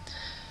problem.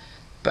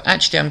 But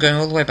actually, I'm going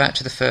all the way back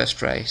to the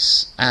first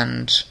race,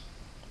 and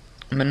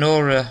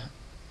Menorah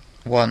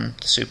won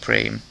the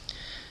Supreme,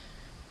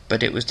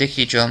 but it was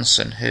Dickie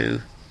Johnson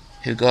who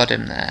got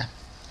him there.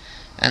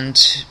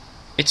 And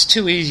it's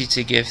too easy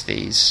to give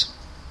these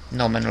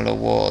nominal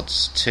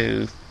awards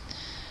to,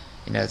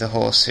 the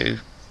horse who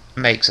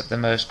makes up the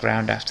most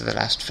ground after the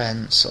last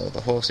fence, or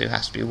the horse who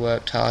has to be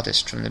worked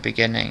hardest from the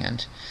beginning.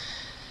 And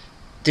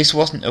this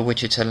wasn't a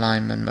Wichita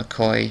Lineman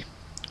McCoy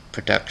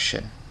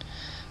production,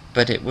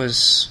 but it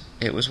was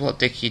what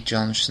Dickie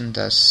Johnson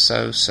does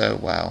so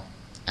well,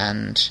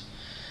 and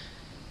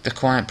the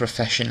quiet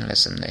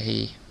professionalism that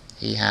he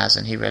has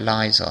and he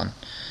relies on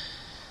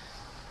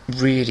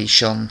really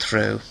shone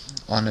through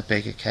on a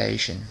big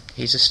occasion.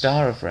 He's a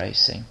star of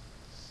racing.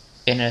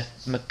 In a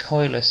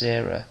McCoyless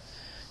era,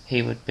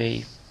 he would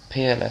be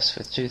peerless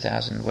with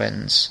 2,000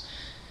 wins.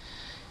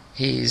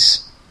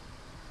 He's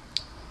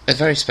a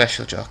very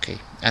special jockey,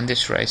 and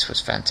this race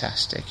was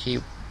fantastic.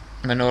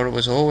 Menorah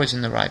was always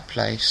in the right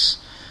place,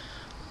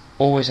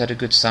 always had a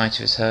good sight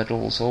of his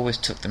hurdles, always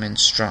took them in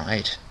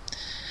stride,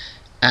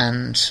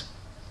 and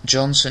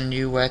Johnson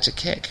knew where to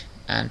kick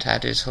and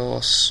had his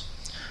horse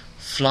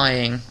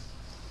flying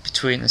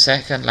between the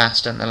second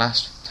last and the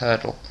last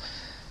hurdle,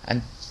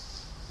 and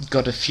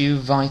got a few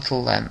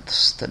vital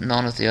lengths that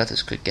none of the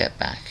others could get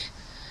back.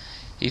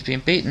 He's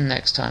been beaten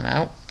next time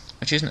out,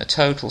 which isn't a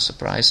total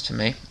surprise to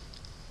me,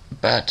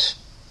 but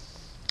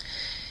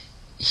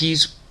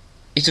he's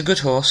a good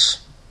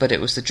horse, but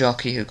it was the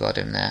jockey who got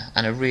him there,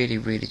 and a really,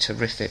 really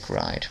terrific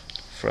ride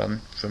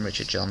from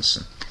Richard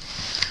Johnson.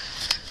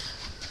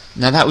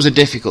 Now, that was a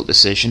difficult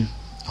decision.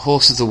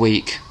 Horse of the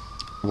week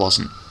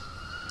wasn't.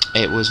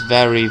 It was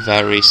very,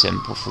 very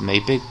simple for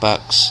me. Big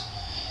Bucks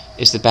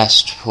is the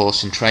best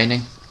horse in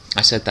training.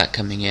 I said that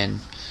coming in.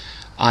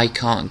 I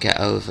can't get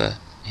over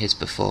his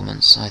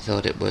performance. I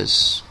thought it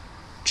was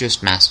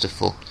just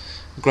masterful.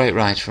 Great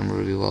ride from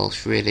Ruby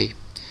Walsh, really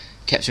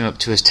kept him up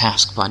to his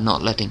task by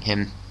not letting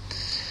him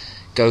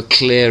go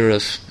clear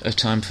of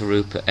time for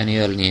Rupert any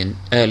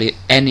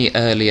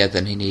earlier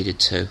than he needed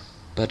to.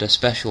 But a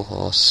special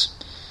horse.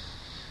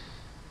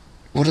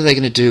 What are they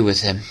going to do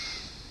with him?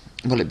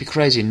 Well, it'd be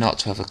crazy not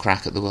to have a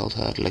crack at the World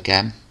Hurdle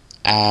again.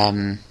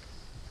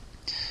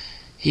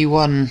 He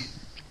won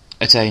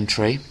at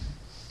Aintree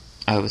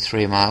over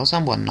 3 miles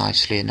and won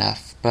nicely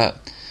enough,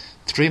 but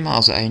 3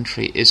 miles at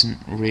Aintree isn't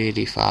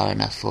really far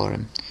enough for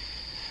him.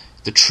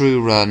 The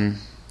true run,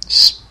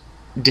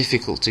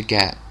 difficult to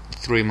get.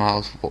 3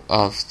 miles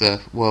of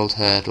the World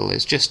Hurdle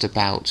is just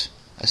about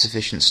a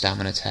sufficient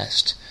stamina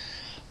test.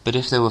 But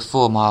if there were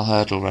 4 mile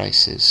hurdle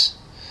races,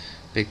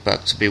 Big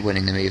Buck to be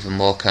winning them even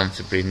more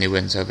comfortably than he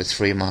wins over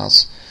 3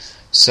 miles.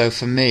 So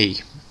for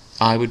me,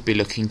 I would be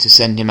looking to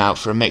send him out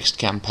for a mixed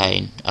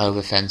campaign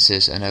over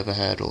fences and over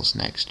hurdles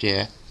next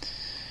year.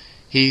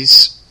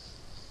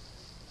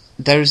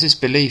 There is this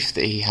belief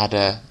that he had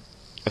a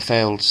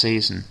failed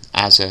season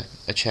as a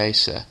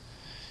chaser,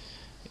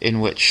 in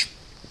which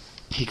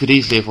he could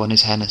easily have won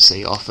his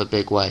Hennessy off a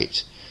big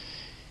weight.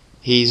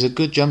 He's a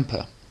good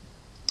jumper.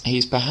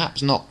 He's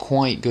perhaps not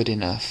quite good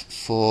enough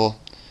for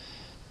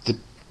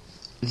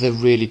the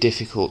really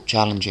difficult,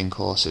 challenging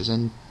courses,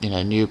 and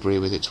Newbury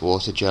with its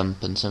water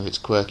jump and some of its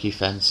quirky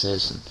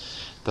fences, and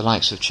the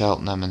likes of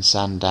Cheltenham and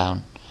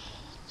Sandown.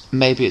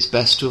 Maybe it's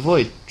best to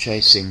avoid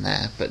chasing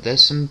there, but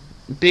there's some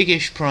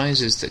biggish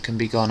prizes that can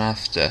be gone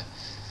after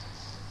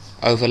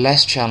over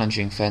less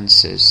challenging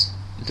fences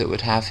that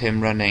would have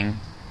him running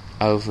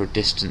over a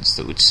distance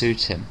that would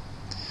suit him.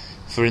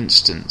 For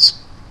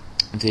instance,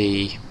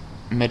 the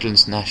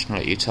Midlands National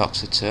at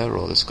Uttoxeter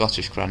or the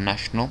Scottish Grand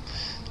National.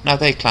 Now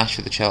they clash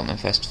with the Cheltenham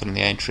Festival and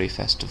the Aintree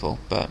Festival,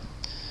 but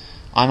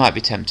I might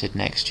be tempted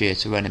next year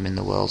to run him in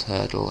the World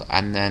Hurdle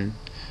and then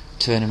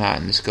turn him out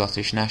in the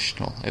Scottish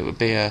National. It would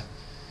be an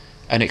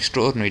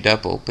extraordinary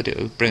double, but it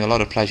would bring a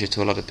lot of pleasure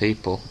to a lot of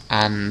people,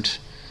 and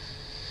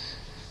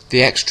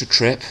the extra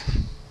trip,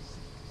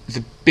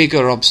 the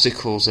bigger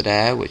obstacles at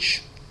Ayr,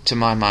 which to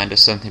my mind are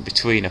something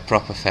between a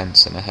proper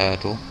fence and a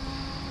hurdle.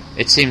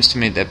 It seems to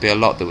me there'd be a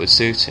lot that would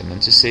suit him,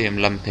 and to see him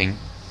lumping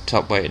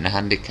top weight in a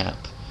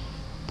handicap,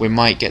 we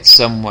might get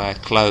somewhere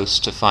close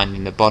to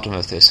finding the bottom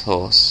of this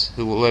horse,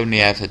 who will only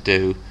ever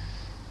do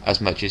as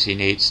much as he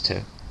needs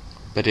to,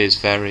 but is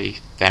very,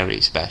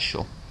 very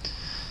special.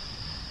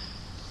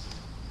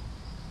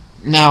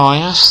 Now, I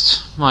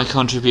asked my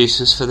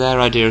contributors for their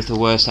idea of the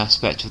worst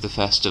aspect of the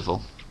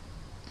festival,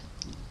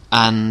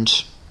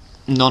 and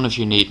none of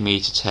you need me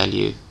to tell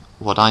you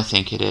what I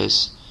think it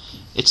is.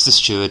 It's the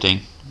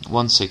stewarding,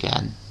 once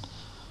again.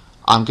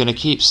 I'm going to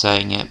keep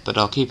saying it, but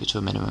I'll keep it to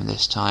a minimum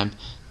this time.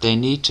 They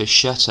need to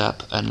shut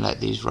up and let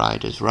these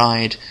riders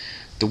ride.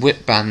 The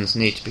whip bands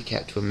need to be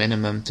kept to a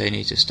minimum. They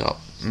need to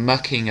stop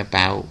mucking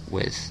about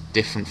with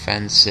different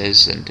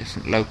fences and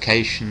different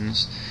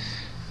locations.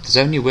 There's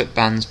only whip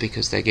bands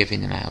because they're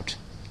giving them out.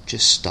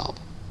 Just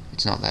stop.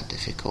 It's not that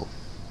difficult.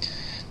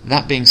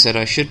 That being said,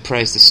 I should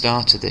praise the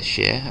starter this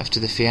year. After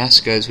the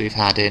fiascos we've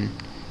had in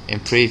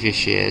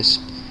previous years,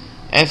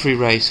 every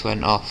race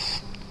went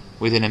off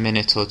within a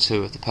minute or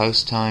two of the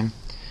post time,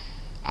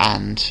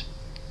 and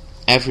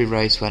every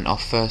race went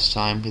off first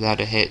time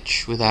without a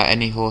hitch, without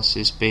any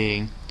horses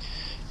being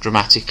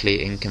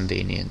dramatically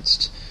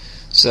inconvenienced.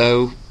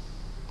 So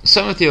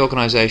some of the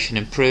organisation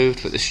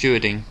improved, but the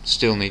stewarding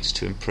still needs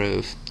to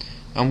improve.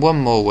 And one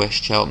more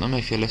wish, Cheltenham,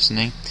 if you're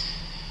listening.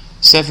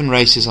 7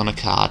 races on a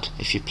card,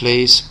 if you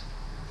please.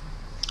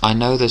 I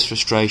know there's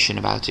frustration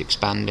about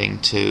expanding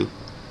to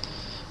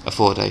a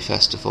 4-day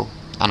festival,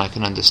 and I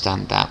can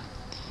understand that.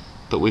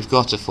 But we've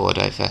got a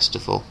 4-day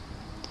festival,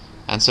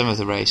 and some of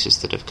the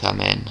races that have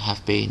come in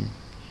have been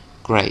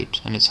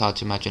great, and it's hard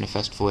to imagine a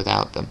festival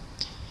without them.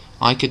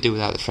 I could do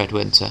without the Fred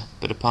Winter,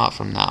 but apart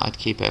from that, I'd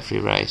keep every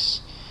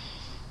race.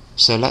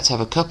 So let's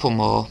have a couple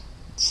more,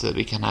 so that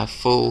we can have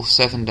full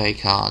 7-day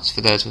cards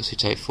for those of us who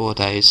take 4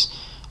 days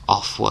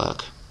off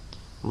work.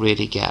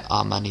 Really get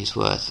our money's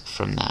worth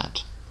from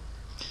that.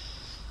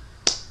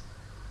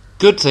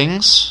 Good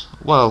things,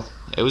 well,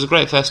 it was a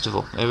great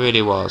festival, it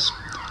really was.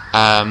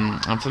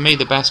 And for me,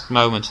 the best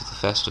moment of the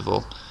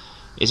festival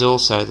is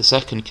also the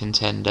second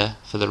contender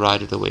for the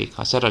Ride of the Week.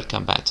 I said I'd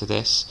come back to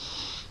this,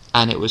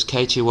 and it was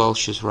Katie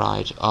Walsh's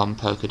ride on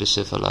Polka de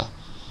Savola.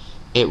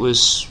 It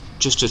was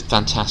just a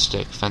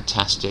fantastic,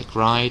 fantastic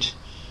ride.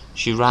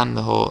 She ran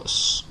the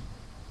horse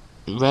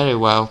very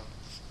well,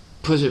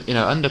 put it,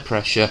 under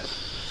pressure,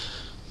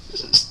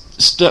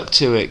 stuck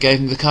to it, gave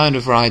him the kind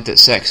of ride that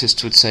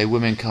sexists would say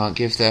women can't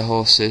give their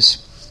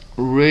horses.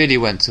 Really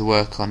went to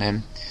work on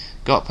him,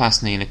 got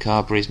past Nina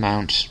Carberry's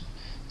mount,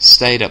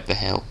 stayed up the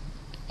hill.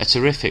 A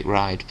terrific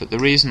ride, but the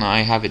reason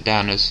I have it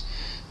down as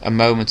a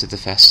moment of the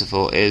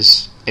festival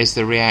is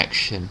the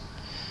reaction.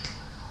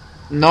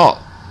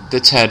 Not the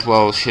Ted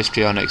Walsh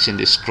histrionics in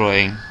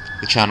destroying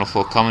the Channel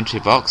 4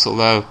 commentary box,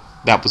 although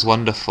that was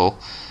wonderful,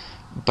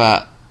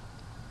 but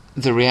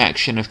the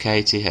reaction of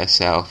Katie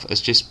herself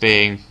as just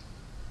being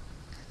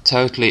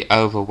totally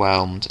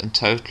overwhelmed and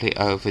totally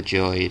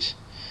overjoyed.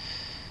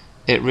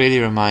 It really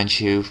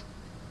reminds you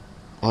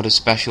what a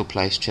special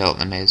place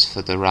Cheltenham is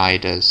for the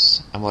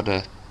riders, and what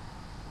a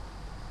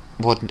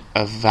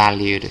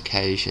valued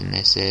occasion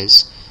this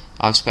is.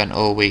 I've spent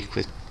all week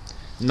with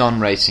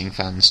non-racing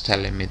fans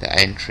telling me that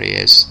Aintree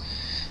is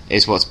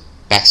what's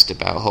best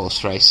about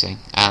horse racing,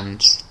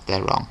 and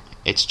they're wrong.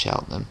 It's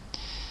Cheltenham,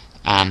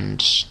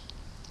 and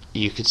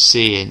you could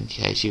see in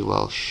Katie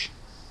Walsh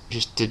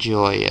just the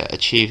joy at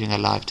achieving a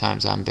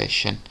lifetime's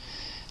ambition,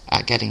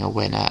 at getting a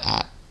winner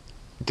at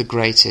the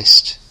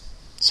greatest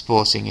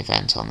sporting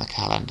event on the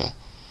calendar.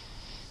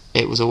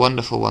 It was a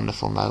wonderful,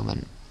 wonderful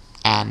moment,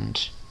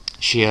 and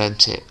she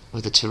earned it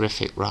with a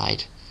terrific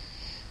ride.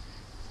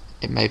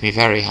 It made me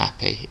very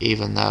happy,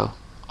 even though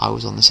I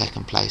was on the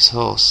second place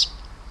horse.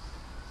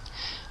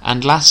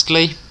 And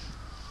lastly,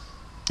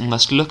 we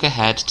must look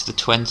ahead to the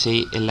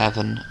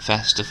 2011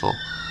 festival.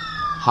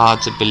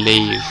 Hard to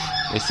believe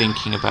we're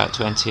thinking about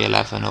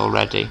 2011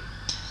 already.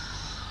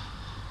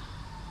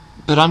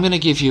 But I'm going to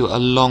give you a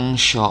long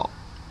shot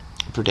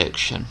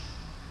prediction,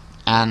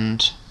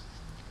 and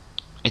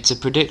it's a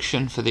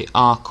prediction for the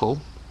Arkle.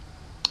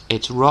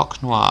 It's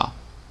Rock Noir,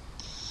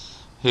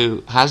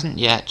 who hasn't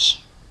yet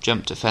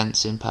jumped a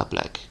fence in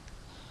public,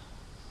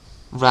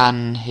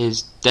 ran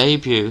his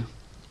debut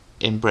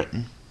in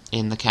Britain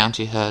in the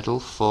county hurdle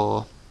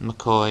for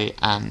McCoy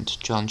and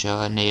John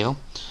Joe O'Neill,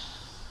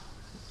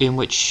 in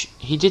which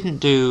he didn't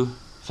do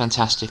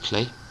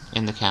fantastically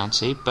in the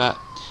county, but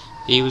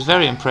he was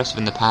very impressive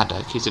in the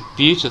paddock. He's a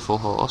beautiful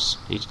horse.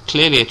 He's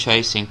clearly a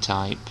chasing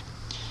type.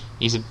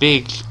 He's a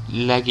big,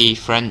 leggy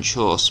French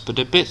horse, but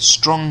a bit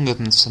stronger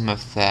than some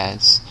of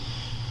theirs.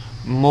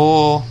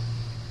 More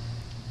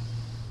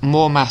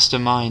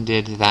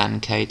masterminded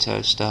than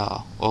Cato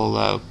Star,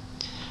 although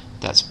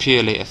that's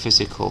purely a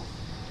physical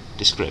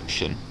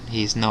description.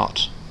 He's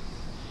not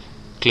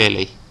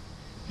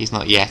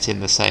yet in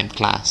the same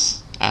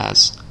class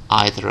as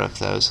either of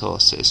those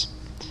horses.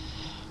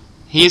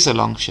 He is a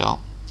long shot,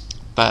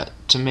 but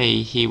to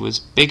me he was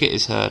big at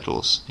his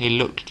hurdles. He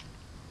looked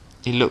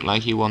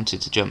like he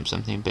wanted to jump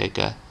something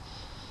bigger.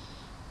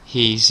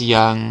 He's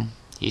young,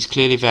 he's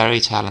clearly very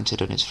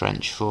talented on his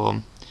French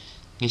form.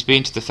 He's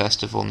been to the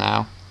festival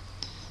now.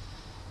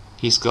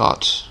 He's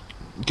got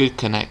good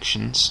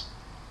connections,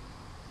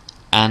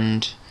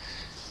 and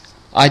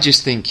I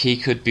just think he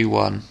could be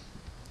one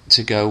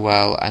to go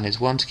well, and is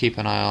one to keep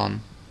an eye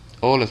on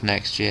all of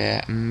next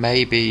year.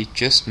 Maybe,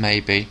 just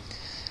maybe,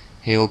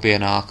 he'll be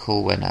an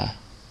Arkle winner.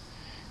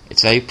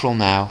 It's April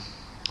now.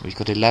 We've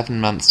got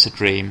 11 months to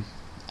dream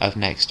of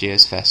next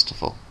year's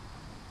festival.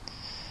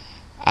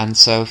 And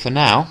so for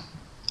now,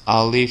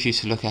 I'll leave you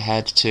to look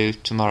ahead to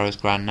tomorrow's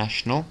Grand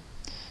National,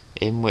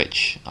 in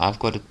which I've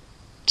got a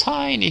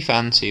tiny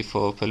fancy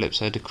for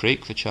Calypso de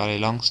Creek for Charlie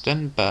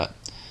Longston, but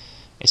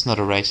it's not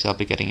a race I'll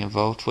be getting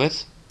involved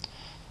with.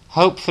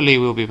 Hopefully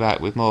we'll be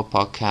back with more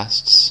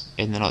podcasts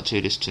in the not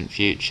too distant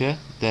future.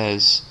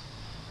 There's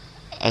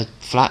a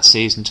flat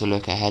season to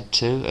look ahead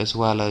to, as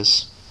well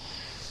as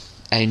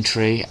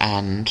Aintree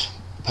and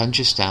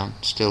Punchestown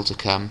still to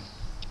come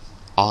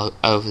all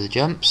over the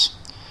jumps.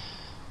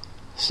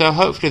 So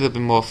hopefully there'll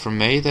be more from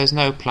me. There's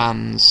no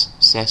plans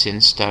set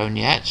in stone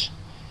yet,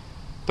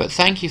 but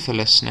thank you for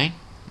listening.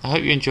 I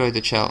hope you enjoyed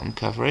the Cheltenham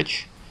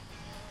coverage.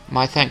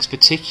 My thanks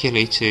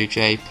particularly to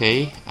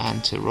JP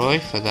and to Roy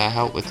for their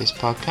help with this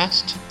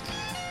podcast,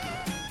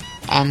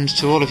 and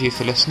to all of you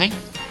for listening.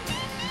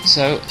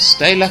 So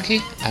stay lucky,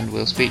 and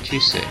we'll speak to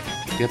you soon.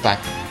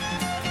 Goodbye.